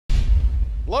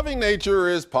Loving nature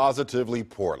is positively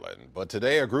Portland, but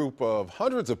today a group of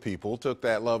hundreds of people took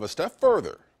that love a step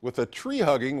further with a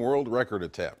tree-hugging world record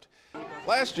attempt.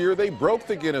 Last year, they broke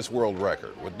the Guinness World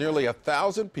Record with nearly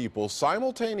 1,000 people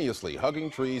simultaneously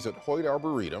hugging trees at Hoyt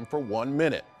Arboretum for 1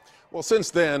 minute. Well, since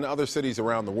then, other cities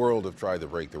around the world have tried to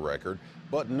break the record,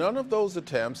 but none of those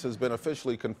attempts has been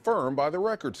officially confirmed by the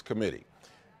Records Committee.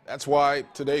 That's why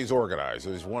today's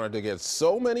organizers wanted to get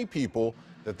so many people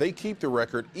that they keep the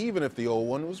record even if the old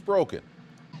one was broken.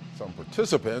 Some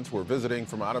participants were visiting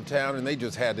from out of town and they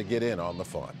just had to get in on the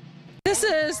fun. This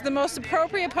is the most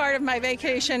appropriate part of my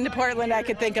vacation to Portland I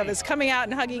could think of, is coming out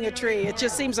and hugging a tree. It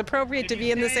just seems appropriate to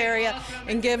be in this area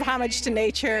and give homage to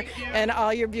nature and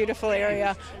all your beautiful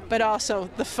area, but also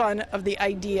the fun of the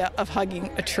idea of hugging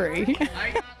a tree.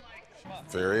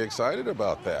 Very excited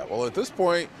about that. Well, at this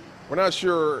point, we're not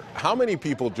sure how many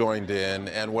people joined in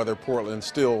and whether Portland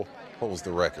still holds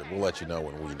the record. We'll let you know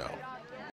when we know.